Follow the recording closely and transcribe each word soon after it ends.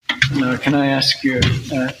Now, can I ask you,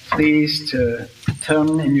 please, to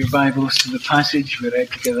turn in your Bibles to the passage we read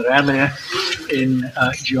together earlier in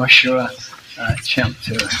Joshua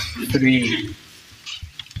chapter 3.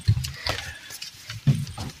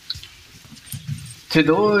 To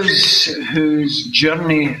those whose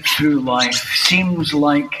journey through life seems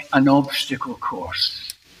like an obstacle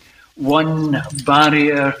course, one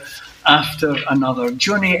barrier after another,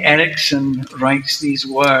 Joni Eareckson writes these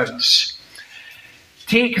words: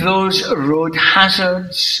 "Take those road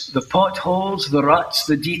hazards, the potholes, the ruts,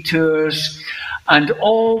 the detours, and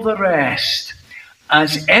all the rest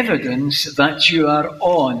as evidence that you are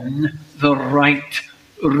on the right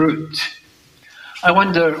route." I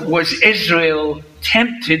wonder, was Israel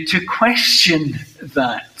tempted to question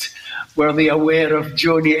that? Were they aware of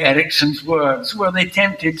Joni Eareckson's words? Were they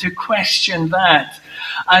tempted to question that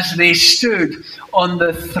as they stood on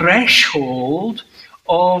the threshold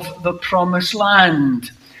of the promised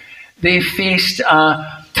land? They faced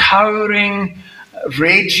a towering,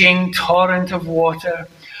 raging torrent of water,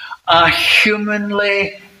 a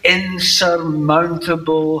humanly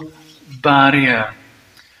insurmountable barrier.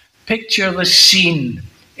 Picture the scene,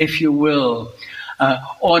 if you will.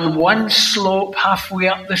 On one slope, halfway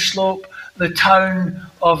up the slope, the town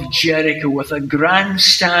of Jericho, with a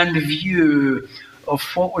grandstand view of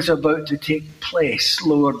what was about to take place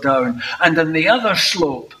lower down. And on the other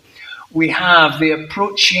slope, we have the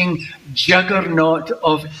approaching juggernaut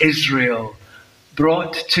of Israel,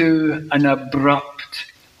 brought to an abrupt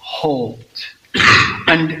halt.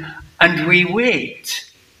 And we wait.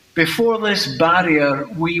 Before this barrier,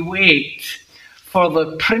 we wait for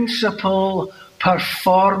the principal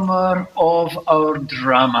performer of our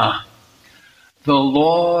drama, the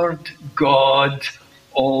Lord God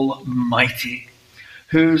Almighty,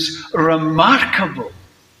 whose remarkable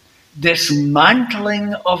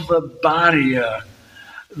dismantling of the barrier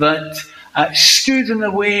that stood in the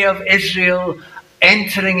way of Israel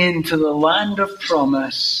entering into the land of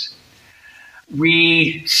promise.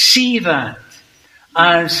 We see that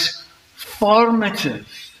as formative,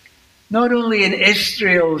 not only in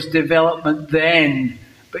Israel's development then,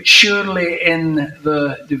 but surely in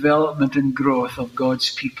the development and growth of God's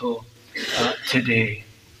people today.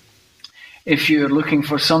 If you're looking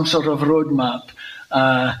for some sort of roadmap,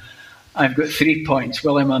 I've got 3 points.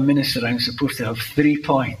 Well, I'm a minister, I'm supposed to have 3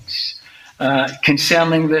 points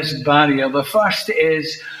concerning this barrier. The first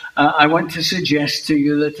is, I want to suggest to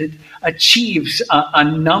you that it achieves a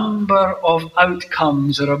number of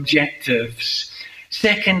outcomes or objectives.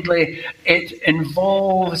 Secondly, it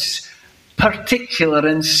involves particular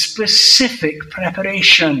and specific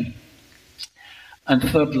preparation. And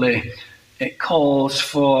thirdly, it calls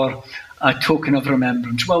for a token of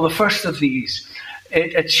remembrance. Well, the first of these,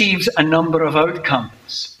 it achieves a number of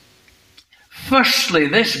outcomes. Firstly,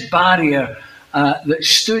 this barrier that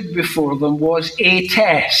stood before them was a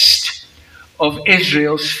test of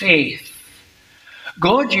Israel's faith.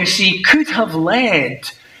 God, you see, could have led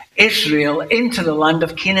Israel into the land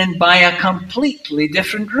of Canaan by a completely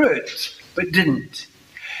different route, but didn't.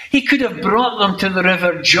 He could have brought them to the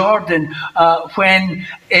River Jordan when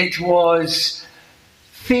it was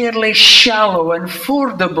fairly shallow and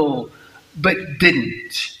fordable, but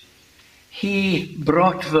didn't. He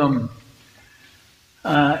brought them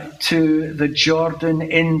to the Jordan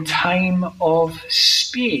in time of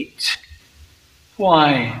spate.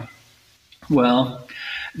 Why? Well,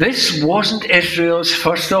 this wasn't Israel's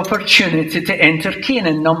first opportunity to enter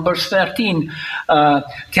Canaan. Numbers 13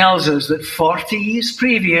 tells us that 40 years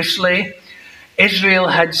previously, Israel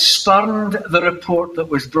had spurned the report that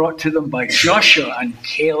was brought to them by Joshua and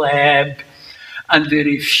Caleb, and they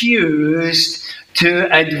refused to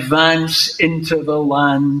advance into the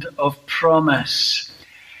land of promise.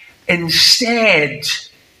 Instead,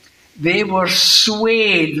 they were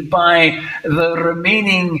swayed by the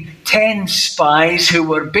remaining 10 spies who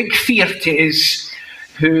were big fearties,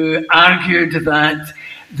 who argued that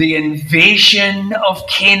the invasion of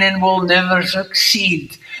Canaan will never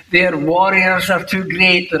succeed. Their warriors are too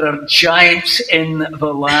great. There are giants in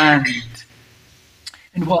the land.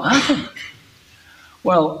 And what happened?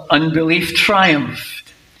 Well, unbelief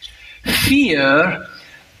triumphed. Fear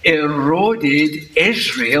eroded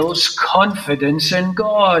Israel's confidence in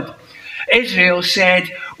God. Israel said,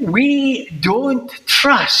 we don't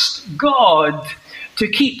trust God to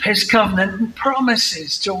keep his covenant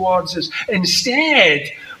promises towards us. Instead,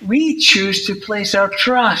 we choose to place our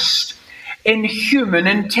trust in human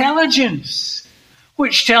intelligence,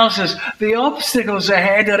 which tells us the obstacles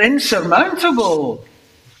ahead are insurmountable.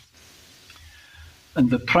 And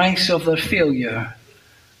the price of their failure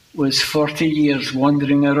was 40 years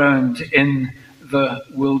wandering around in the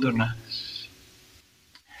wilderness.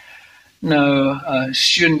 Now,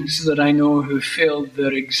 students that I know who failed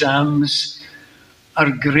their exams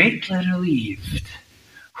are greatly relieved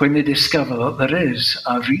when they discover that there is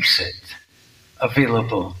a reset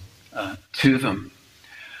available to them.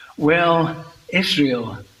 Well,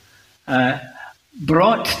 Israel,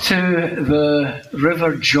 brought to the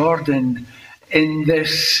River Jordan in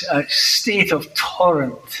this state of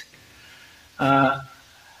torrent,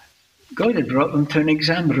 God had brought them to an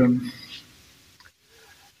exam room.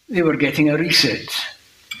 They were getting a reset.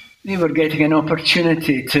 They were getting an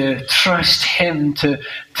opportunity to trust Him, to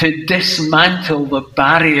dismantle the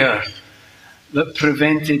barrier that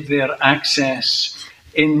prevented their access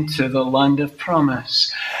into the land of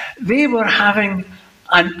promise. They were having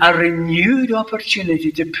a renewed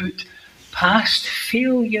opportunity to put past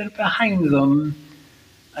failure behind them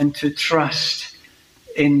and to trust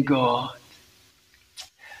in God.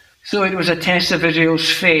 So it was a test of Israel's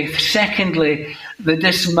faith. Secondly, the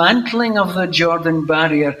dismantling of the Jordan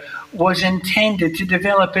barrier was intended to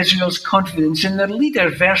develop Israel's confidence in their leader.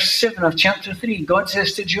 Verse 7 of chapter 3, God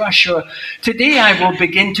says to Joshua, "Today I will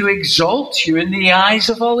begin to exalt you in the eyes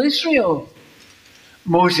of all Israel."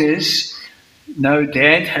 Moses, now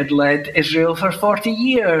dead, had led Israel for 40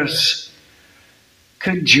 years.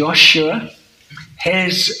 Could Joshua,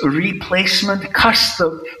 his replacement, cut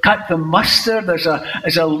the mustard as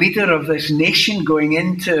a leader of this nation going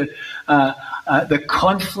into the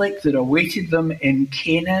conflict that awaited them in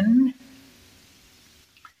Canaan?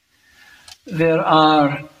 There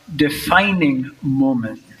are defining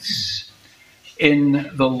moments in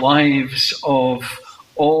the lives of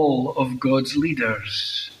all of God's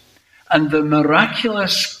leaders. And the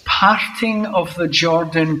miraculous parting of the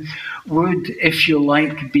Jordan would, if you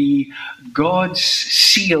like, be God's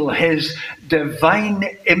seal, His divine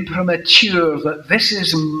imprimatur, that this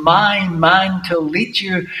is my man to lead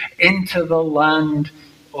you into the land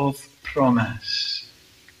of promise.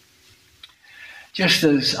 Just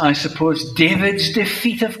as, I suppose, David's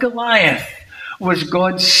defeat of Goliath was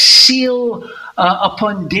God's seal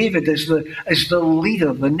upon David as the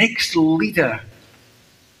leader, the next leader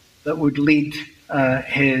that would lead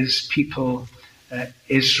his people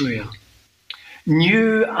Israel.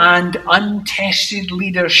 New and untested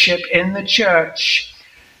leadership in the church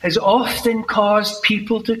has often caused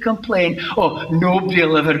people to complain, "Oh, nobody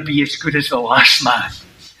will ever be as good as the last man.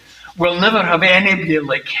 We'll never have anybody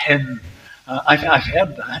like him." I've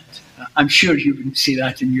heard that. I'm sure you wouldn't say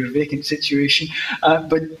that in your vacant situation,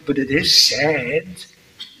 but it is said.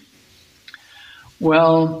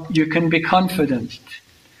 Well, you can be confident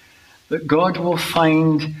that God will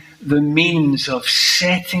find the means of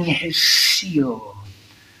setting His seal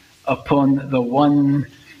upon the one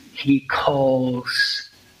He calls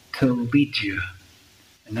to lead you.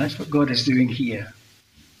 And that's what God is doing here.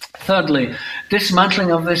 Thirdly,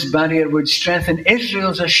 dismantling of this barrier would strengthen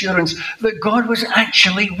Israel's assurance that God was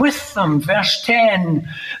actually with them. Verse 10,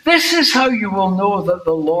 "This is how you will know that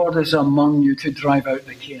the Lord is among you to drive out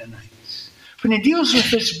the Canaanites." When He deals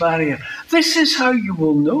with this barrier, this is how you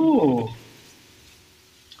will know.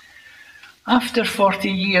 After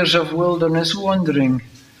 40 years of wilderness wandering,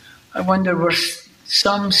 I wonder, were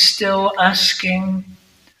some still asking,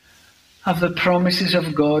 have the promises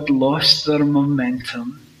of God lost their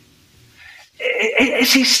momentum?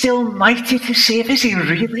 Is He still mighty to save? Is He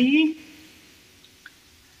really?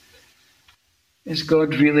 Is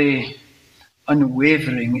God really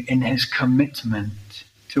unwavering in His commitment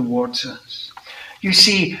towards us? You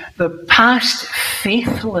see, the past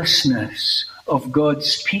faithlessness of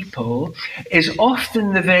God's people is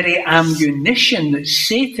often the very ammunition that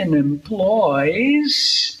Satan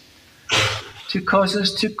employs to cause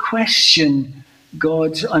us to question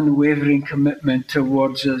God's unwavering commitment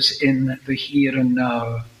towards us in the here and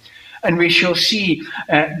now. And we shall see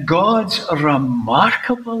God's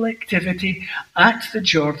remarkable activity at the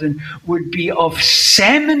Jordan would be of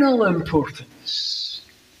seminal importance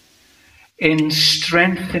in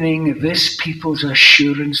strengthening this people's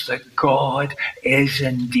assurance that God is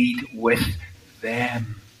indeed with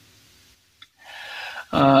them.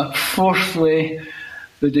 Fourthly,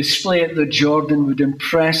 the display at the Jordan would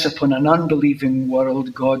impress upon an unbelieving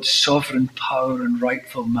world God's sovereign power and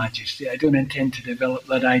rightful majesty. I don't intend to develop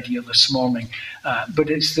that idea this morning, but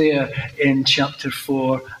it's there in chapter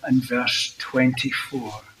 4 and verse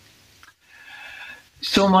 24.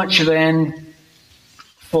 So much then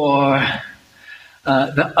for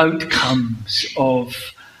the outcomes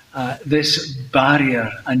of this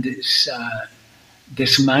barrier and its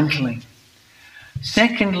dismantling.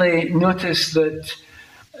 Secondly, notice that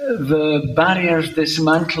the barrier's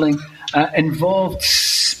dismantling involved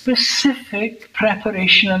specific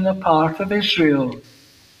preparation on the part of Israel.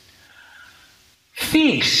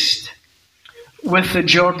 Faced with the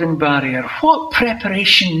Jordan barrier, what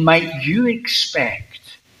preparation might you expect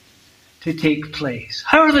to take place?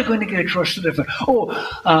 How are they going to get across the river?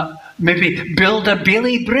 Maybe build a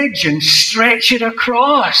Bailey bridge and stretch it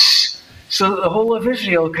across so that the whole of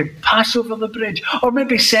Israel could pass over the bridge. Or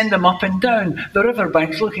maybe send them up and down the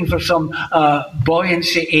riverbanks looking for some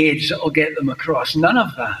buoyancy aids that will get them across. None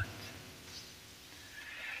of that.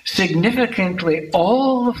 Significantly,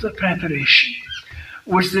 all of the preparation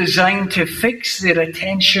was designed to fix their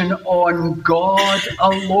attention on God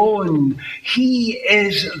alone. He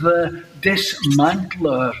is the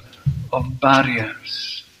dismantler of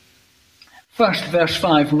barriers. First, verse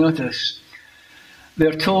 5, notice.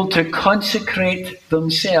 They're told to consecrate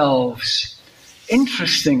themselves.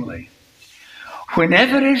 Interestingly,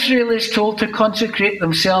 whenever Israel is told to consecrate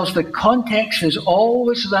themselves, the context is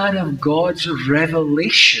always that of God's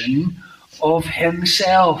revelation of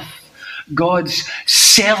himself. God's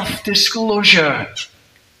self-disclosure.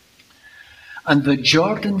 And the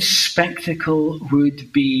Jordan spectacle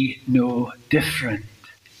would be no different.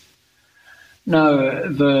 Now,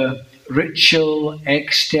 the ritual,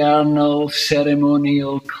 external,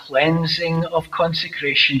 ceremonial cleansing of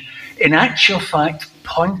consecration in actual fact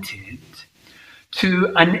pointed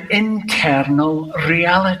to an internal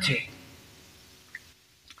reality.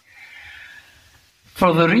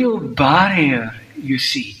 For the real barrier, you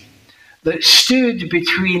see, that stood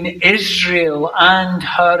between Israel and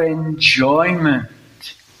her enjoyment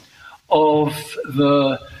of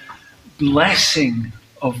the blessing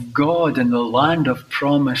of God in the land of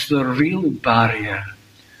promise, the real barrier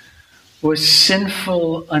was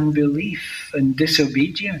sinful unbelief and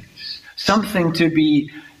disobedience, something to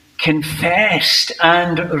be confessed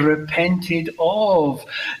and repented of,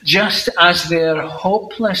 just as their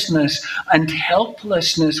hopelessness and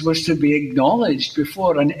helplessness was to be acknowledged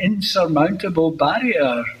before an insurmountable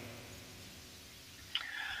barrier.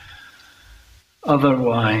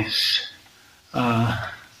 Otherwise,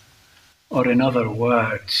 or in other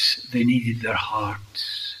words, they needed their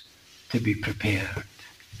hearts to be prepared.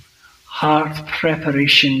 Heart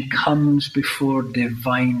preparation comes before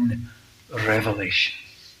divine revelation.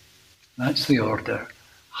 That's the order.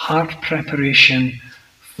 Heart preparation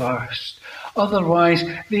first. Otherwise,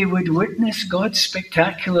 they would witness God's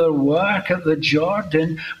spectacular work at the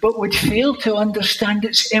Jordan, but would fail to understand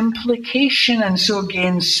its implication and so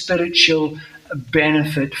gain spiritual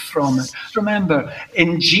benefit from it. Remember,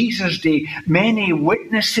 in Jesus' day, many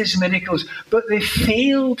witnessed his miracles, but they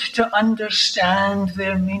failed to understand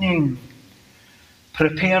their meaning.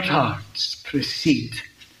 Prepared hearts precede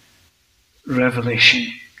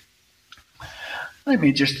revelation. Let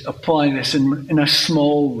me just apply this in a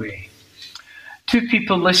small way. Two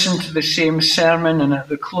people listen to the same sermon, and at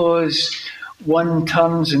the close, one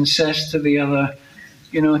turns and says to the other,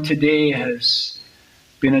 today has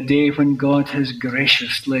been a day when God has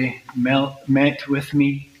graciously met with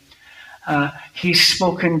me. He's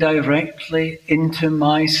spoken directly into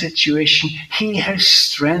my situation. He has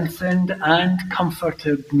strengthened and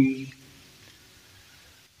comforted me.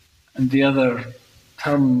 And the other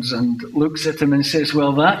turns and looks at him and says,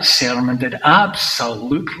 well, that sermon did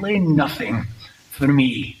absolutely nothing for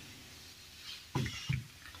me.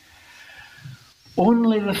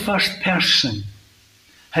 Only the first person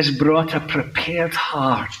has brought a prepared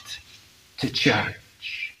heart to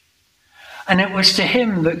church. And it was to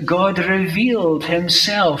him that God revealed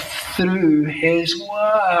himself through his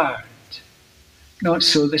word. Not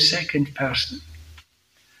so the second person.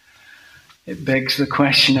 It begs the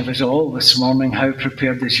question of us all this morning, how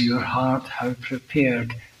prepared is your heart? How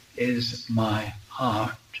prepared is my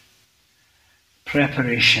heart?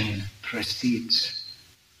 Preparation precedes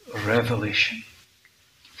revelation.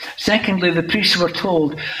 Secondly, the priests were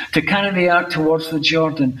told to carry the ark towards the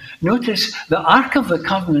Jordan. Notice the Ark of the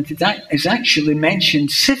Covenant is actually mentioned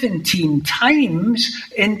 17 times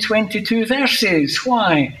in 22 verses.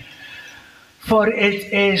 Why? For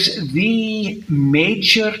it is the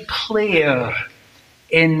major player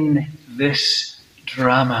in this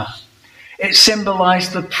drama. It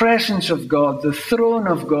symbolized the presence of God, the throne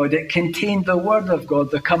of God. It contained the word of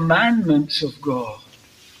God, the commandments of God.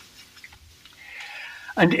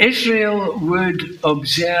 And Israel would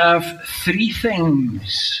observe three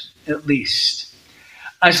things, at least,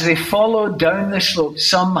 as they followed down the slope,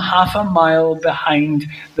 some half a mile behind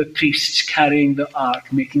the priests carrying the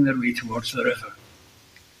ark, making their way towards the river.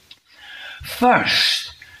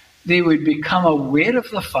 First, they would become aware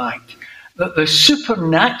of the fact that the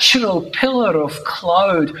supernatural pillar of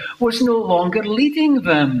cloud was no longer leading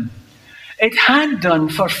them. It had done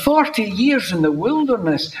for 40 years in the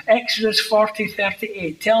wilderness. Exodus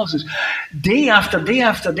 40:38 tells us, day after day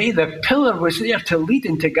after day, the pillar was there to lead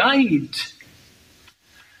and to guide.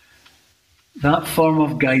 That form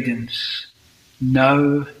of guidance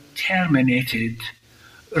now terminated,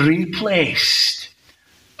 replaced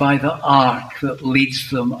by the ark that leads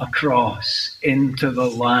them across into the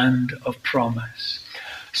land of promise.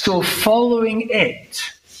 So following it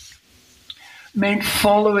meant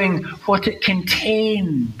following what it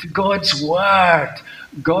contained, God's word,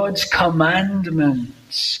 God's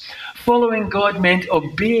commandments. Following God meant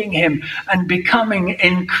obeying him and becoming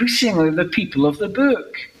increasingly the people of the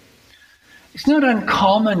book. It's not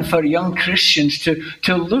uncommon for young Christians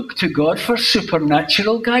to look to God for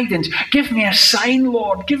supernatural guidance. Give me a sign,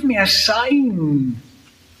 Lord, give me a sign.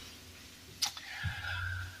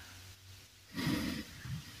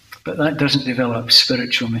 But that doesn't develop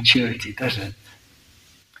spiritual maturity, does it?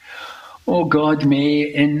 Oh, God may,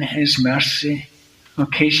 in his mercy,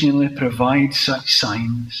 occasionally provide such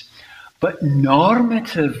signs, but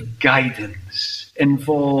normative guidance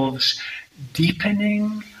involves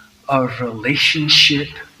deepening our relationship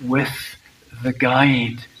with the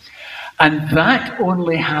guide. And that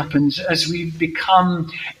only happens as we become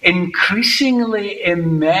increasingly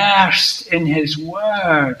immersed in his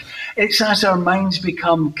word. It's as our minds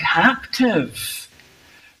become captive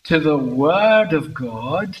to the word of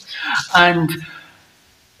God, and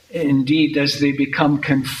indeed as they become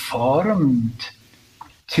conformed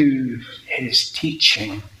to his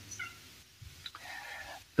teaching,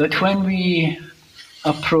 that when we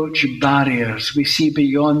approach barriers, we see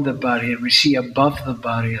beyond the barrier, we see above the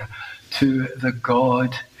barrier to the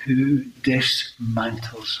God who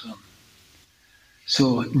dismantles them.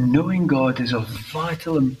 So knowing God is of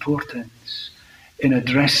vital importance in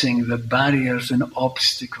addressing the barriers and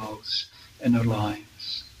obstacles in our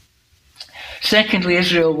lives. Secondly,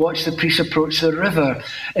 Israel watched the priests approach the river.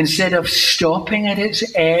 Instead of stopping at its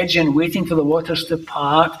edge and waiting for the waters to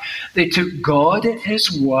part, they took God at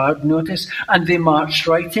his word, notice, and they marched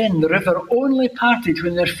right in. The river only parted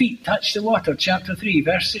when their feet touched the water. Chapter 3,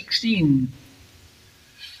 verse 16.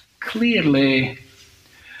 Clearly,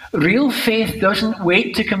 real faith doesn't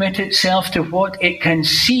wait to commit itself to what it can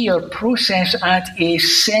see or process at a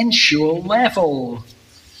sensual level.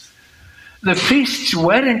 The priests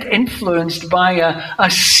weren't influenced by a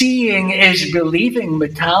seeing is believing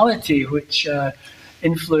mentality, which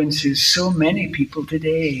influences so many people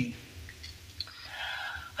today.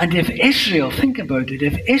 And if Israel, think about it,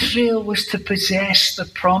 if Israel was to possess the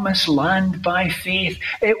promised land by faith,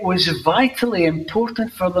 it was vitally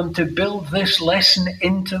important for them to build this lesson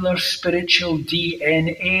into their spiritual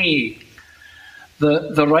DNA.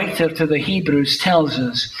 The writer to the Hebrews tells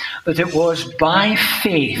us that it was by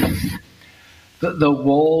faith that the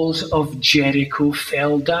walls of Jericho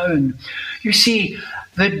fell down. You see,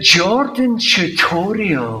 the Jordan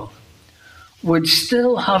tutorial would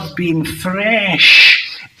still have been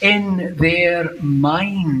fresh in their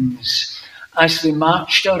minds as they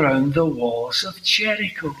marched around the walls of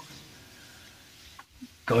Jericho.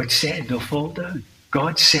 God said they'll fall down.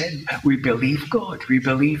 God said, we believe God, we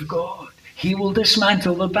believe God. He will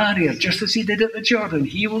dismantle the barrier, just as he did at the Jordan.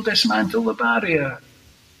 He will dismantle the barrier.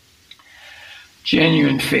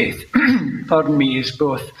 Genuine faith, is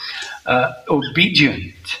both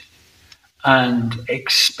obedient and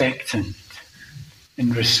expectant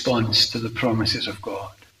in response to the promises of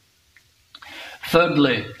God.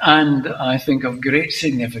 Thirdly, and I think of great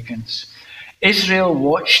significance, Israel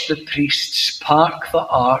watched the priests park the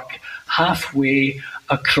ark halfway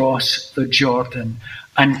across the Jordan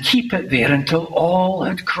and keep it there until all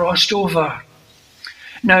had crossed over.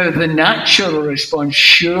 Now, the natural response,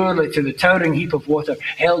 surely, to the towering heap of water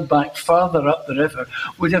held back further up the river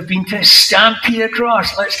would have been to stampede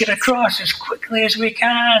across. Let's get across as quickly as we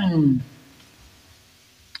can.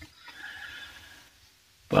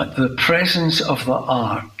 But the presence of the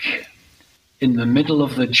ark in the middle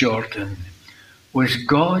of the Jordan was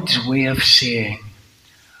God's way of saying,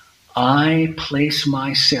 I place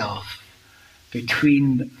myself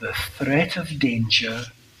between the threat of danger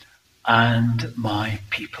and my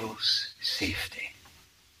people's safety.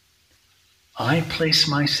 I place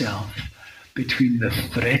myself between the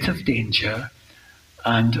threat of danger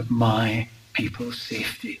and my people's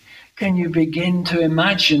safety. Can you begin to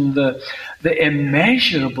imagine the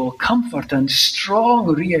immeasurable comfort and strong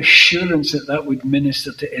reassurance that would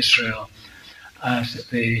minister to Israel as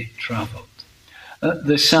they travelled?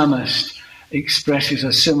 The psalmist expresses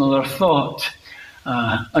a similar thought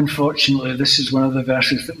Unfortunately, this is one of the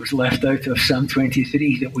verses that was left out of Psalm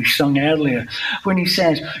 23 that we sung earlier, when he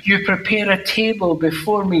says, "You prepare a table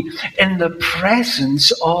before me in the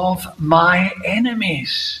presence of my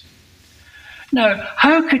enemies." Now,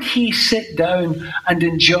 how could he sit down and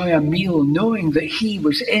enjoy a meal knowing that he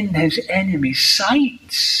was in his enemy's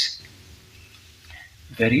sights?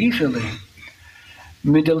 Very easily.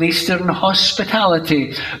 Middle Eastern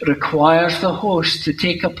hospitality requires the host to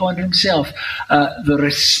take upon himself the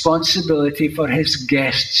responsibility for his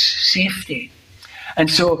guests' safety. And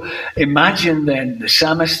so imagine then the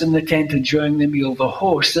psalmist in the tent enjoying the meal, the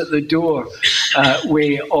host at the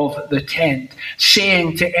doorway of the tent,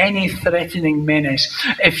 saying to any threatening menace,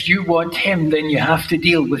 "If you want him, then you have to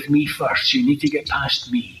deal with me first. You need to get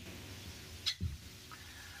past me."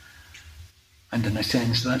 And in a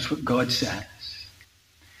sense, that's what God says.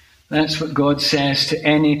 That's what God says to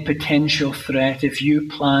any potential threat. If you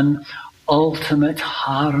plan ultimate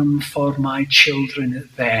harm for my children,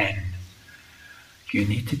 then you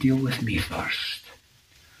need to deal with me first.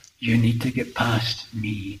 You need to get past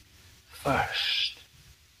me first.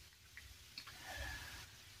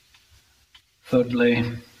 Thirdly,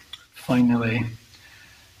 finally,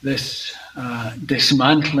 this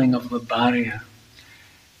dismantling of the barrier,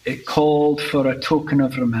 it called for a token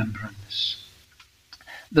of remembrance.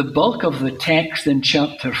 The bulk of the text in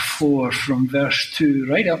chapter 4, from verse 2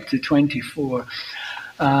 right up to 24,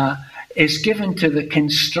 is given to the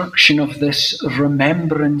construction of this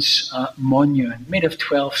remembrance monument made of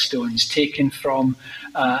 12 stones taken from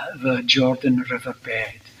the Jordan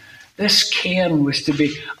riverbed. This cairn was to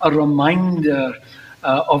be a reminder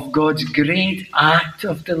of God's great act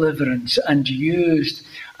of deliverance and used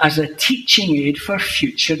as a teaching aid for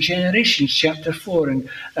future generations. Chapter 4 and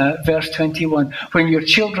verse 21. "When your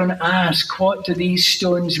children ask, 'What do these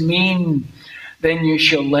stones mean?' then you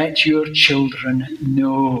shall let your children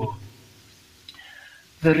know."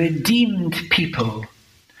 The redeemed people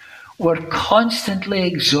were constantly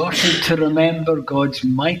exhorted to remember God's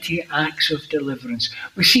mighty acts of deliverance.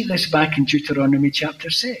 We see this back in Deuteronomy chapter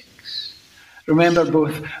 6. Remember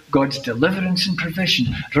both God's deliverance and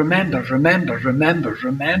provision. Remember, remember, remember,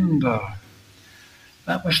 remember.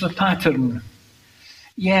 That was the pattern.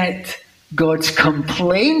 Yet God's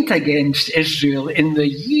complaint against Israel in the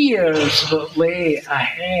years that lay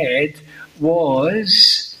ahead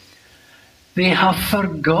was, they have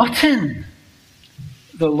forgotten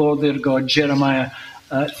the Lord their God. Jeremiah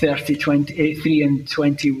 30:23 and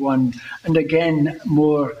 21. And again,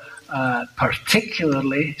 more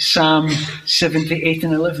particularly, Psalm 78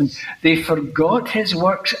 and 11. They forgot his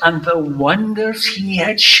works and the wonders he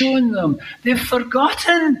had shown them. They've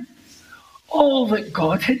forgotten all that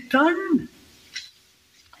God had done.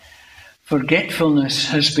 Forgetfulness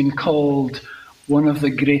has been called one of the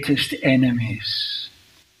greatest enemies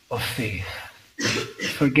of faith.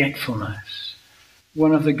 Forgetfulness,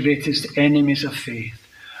 one of the greatest enemies of faith.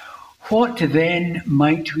 What then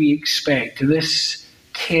might we expect this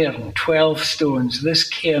cairn, 12 stones, this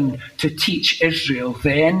cairn to teach Israel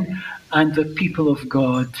then and the people of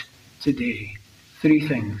God today? Three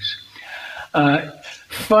things.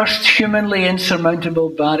 First, humanly insurmountable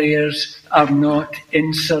barriers are not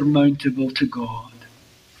insurmountable to God.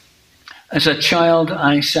 As a child,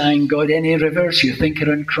 I sang, "God, any rivers you think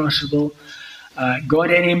are uncrossable.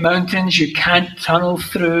 God, any mountains you can't tunnel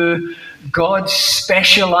through. God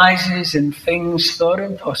specializes in things thought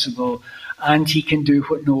impossible, and he can do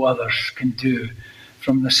what no others can do."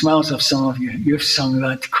 From the smiles of some of you, you've sung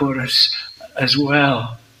that chorus as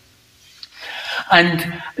well.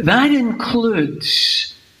 And that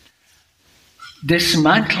includes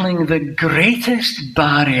dismantling the greatest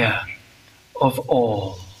barrier of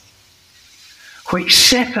all, which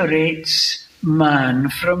separates man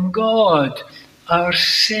from God, our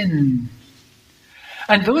sin.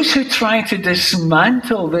 And those who try to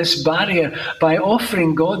dismantle this barrier by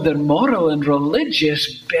offering God their moral and religious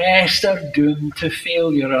best are doomed to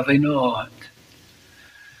failure, are they not?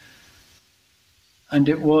 And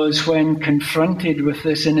it was when confronted with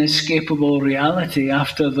this inescapable reality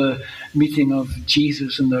after the meeting of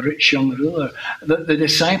Jesus and the rich young ruler that the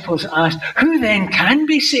disciples asked, "Who then can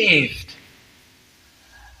be saved?"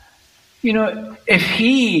 You know, if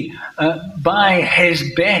he, by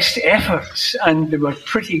his best efforts, and they were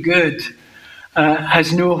pretty good,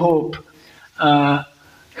 has no hope,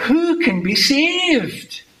 who can be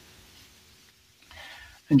saved?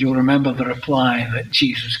 And you'll remember the reply that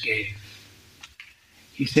Jesus gave.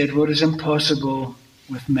 He said, "What is impossible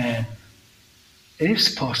with men is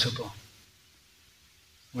possible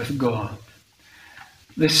with God."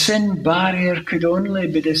 The sin barrier could only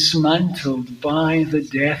be dismantled by the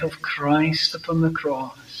death of Christ upon the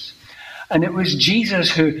cross. And it was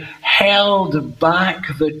Jesus who held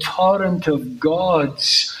back the torrent of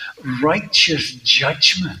God's righteous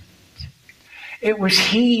judgment. It was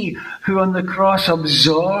he who on the cross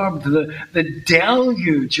absorbed the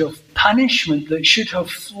deluge of punishment that should have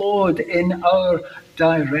flowed in our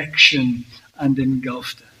direction and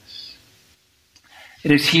engulfed us.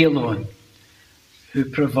 It is he alone who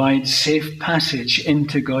provides safe passage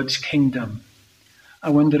into God's kingdom. I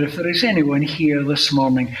wonder if there is anyone here this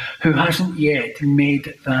morning who hasn't yet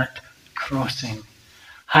made that crossing,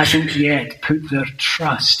 hasn't yet put their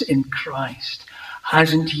trust in Christ,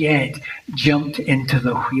 hasn't yet jumped into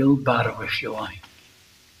the wheelbarrow, if you like.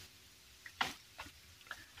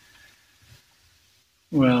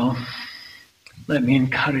 Well, let me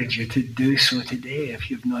encourage you to do so today if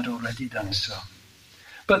you've not already done so.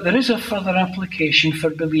 But there is a further application for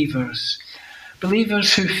believers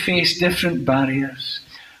who face different barriers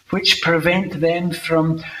which prevent them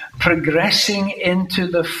from progressing into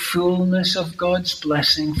the fullness of God's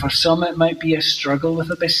blessing. For some it might be a struggle with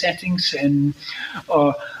a besetting sin,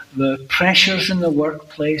 or the pressures in the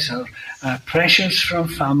workplace, or pressures from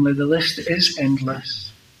family. The list is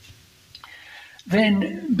endless.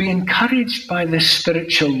 Then be encouraged by the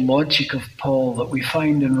spiritual logic of Paul that we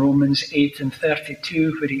find in Romans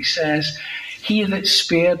 8:32, where he says, "He that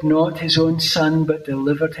spared not his own son, but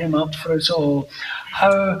delivered him up for us all,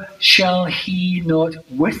 how shall he not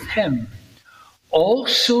with him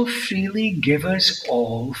also freely give us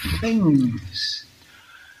all things?"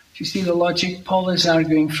 Do you see the logic? Paul is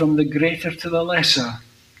arguing from the greater to the lesser.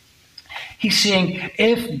 He's saying,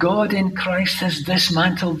 if God in Christ has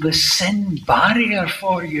dismantled the sin barrier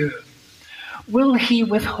for you, will he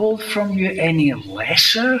withhold from you any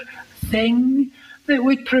lesser thing that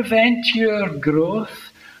would prevent your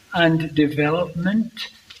growth and development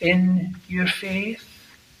in your faith?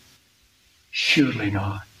 Surely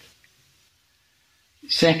not.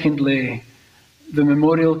 Secondly, the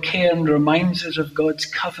memorial cairn reminds us of God's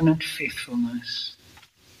covenant faithfulness.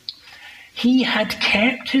 He had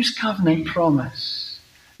kept his covenant promise,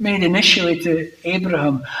 made initially to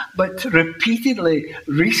Abraham, but repeatedly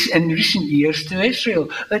in recent years to Israel,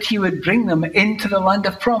 that he would bring them into the land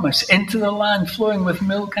of promise, into the land flowing with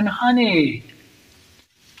milk and honey.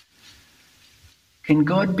 Can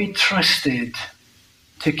God be trusted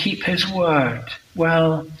to keep his word?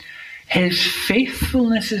 Well, his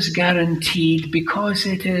faithfulness is guaranteed because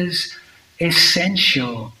it is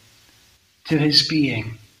essential to his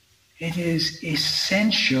being. It is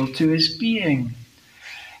essential to his being.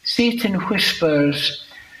 Satan whispers,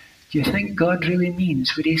 do you think God really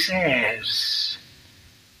means what he says?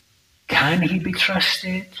 Can he be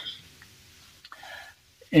trusted?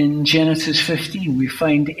 In Genesis 15, we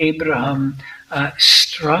find Abraham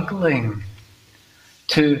struggling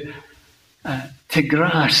to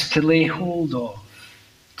grasp, to lay hold of,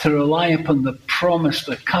 to rely upon the promise,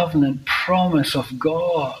 the covenant promise of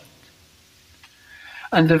God.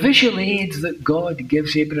 And the visual aid that God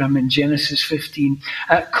gives Abraham in Genesis 15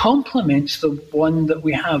 complements the one that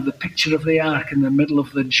we have, the picture of the ark in the middle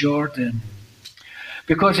of the Jordan.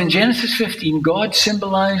 Because in Genesis 15, God,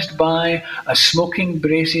 symbolized by a smoking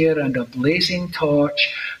brazier and a blazing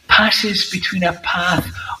torch, passes between a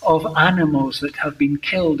path of animals that have been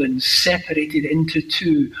killed and separated into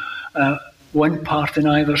two, one part on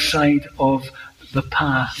either side of the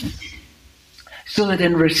path. So that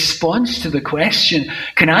in response to the question,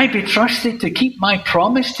 can I be trusted to keep my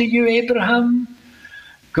promise to you, Abraham?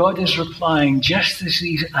 God is replying, just as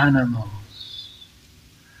these animals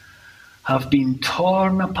have been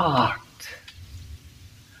torn apart,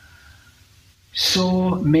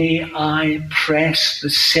 so may I press the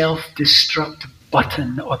self-destruct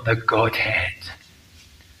button on the Godhead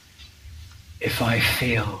if I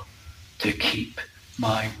fail to keep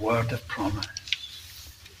my word of promise.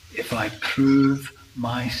 If I prove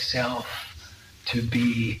myself to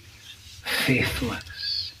be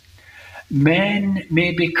faithless. Men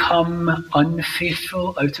may become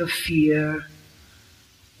unfaithful out of fear,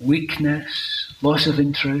 weakness, loss of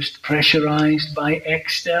interest, pressurized by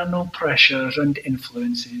external pressures and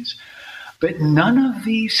influences. But none of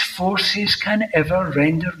these forces can ever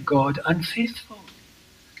render God unfaithful.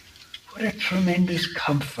 What a tremendous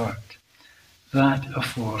comfort that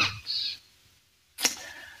affords.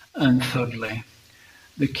 And thirdly,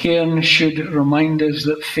 the cairn should remind us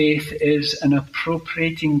that faith is an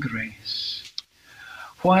appropriating grace.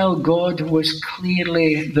 While God was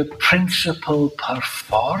clearly the principal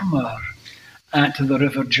performer at the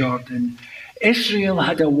River Jordan, Israel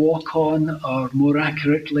had a walk on, or more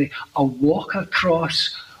accurately, a walk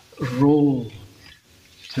across role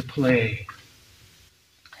to play.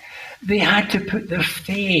 They had to put their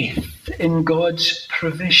faith in God's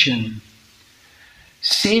provision.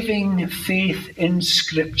 Saving faith in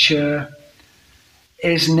Scripture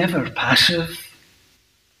is never passive.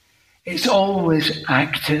 It's always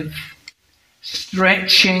active,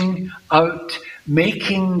 stretching out,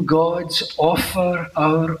 making God's offer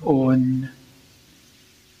our own.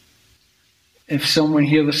 If someone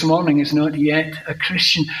here this morning is not yet a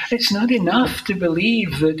Christian, it's not enough to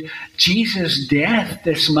believe that Jesus' death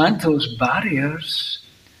dismantles barriers.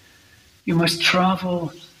 You must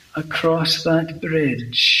travel across that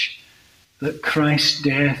bridge that Christ's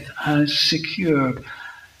death has secured.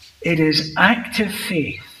 It is active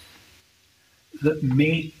faith that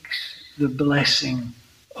makes the blessing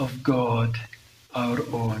of God our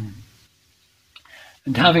own.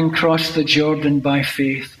 And having crossed the Jordan by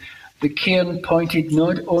faith, the cairn pointed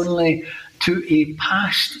not only to a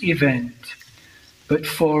past event, but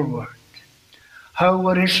forward. How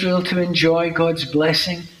were Israel to enjoy God's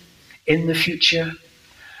blessing in the future?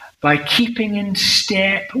 By keeping in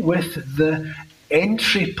step with the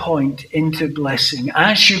entry point into blessing.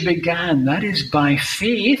 As you began, that is by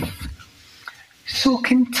faith, so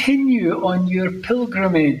continue on your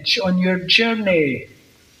pilgrimage, on your journey.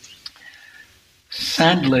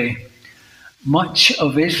 Sadly, much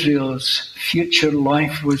of Israel's future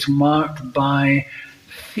life was marked by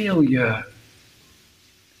failure.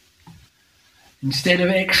 Instead of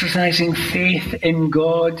exercising faith in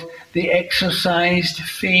God, they exercised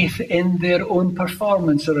faith in their own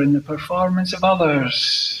performance or in the performance of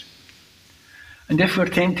others. And if we're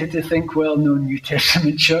tempted to think, well, no New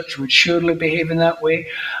Testament church would surely behave in that way,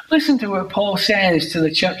 listen to what Paul says to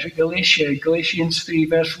the church at Galatia, Galatians 3,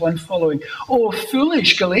 verse 1 following. "Oh,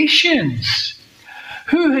 foolish Galatians!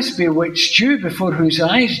 Who has bewitched you, before whose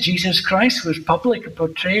eyes Jesus Christ was publicly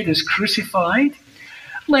portrayed as crucified?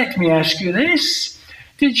 Let me ask you this.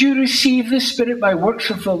 Did you receive the Spirit by works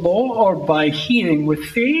of the law or by hearing with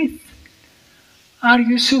faith? Are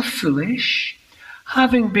you so foolish?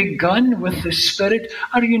 Having begun with the Spirit,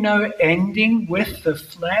 are you now ending with the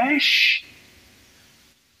flesh?"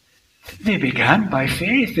 They began by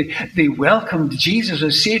faith. They welcomed Jesus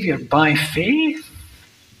as Saviour by faith.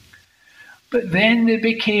 But then they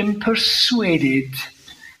became persuaded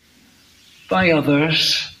by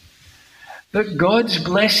others that God's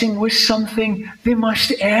blessing was something they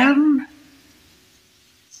must earn.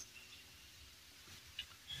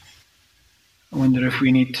 I wonder if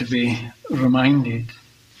we need to be reminded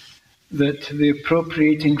that the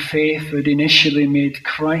appropriating faith that initially made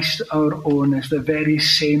Christ our own is the very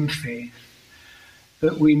same faith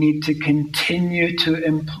that we need to continue to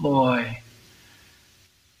employ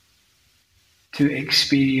to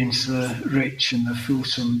experience the rich and the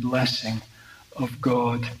fulsome blessing of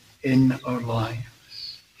God in our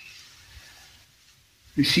lives.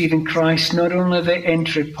 Receiving Christ, not only the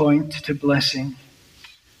entry point to blessing,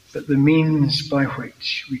 but the means by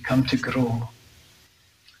which we come to grow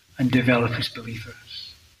and develop as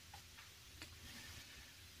believers.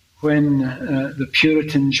 When the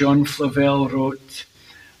Puritan John Flavel wrote,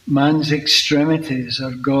 "Man's extremities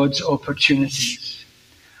are God's opportunities,"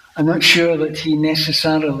 I'm not sure that he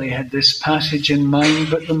necessarily had this passage in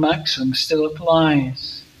mind, but the maxim still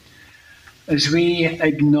applies. As we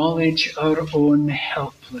acknowledge our own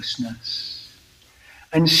helplessness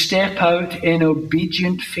and step out in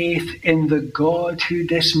obedient faith in the God who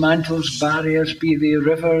dismantles barriers, be they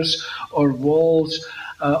rivers or walls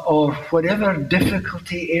or whatever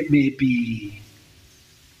difficulty it may be.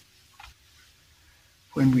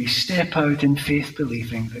 When we step out in faith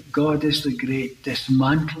believing that God is the great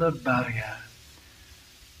dismantler barrier,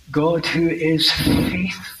 God who is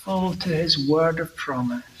faithful to his word of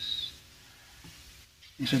promise,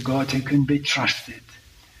 is a God who can be trusted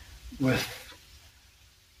with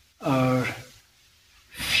our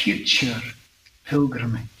future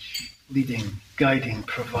pilgrimage, leading, guiding,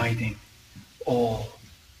 providing all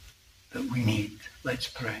that we need. Let's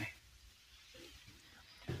pray.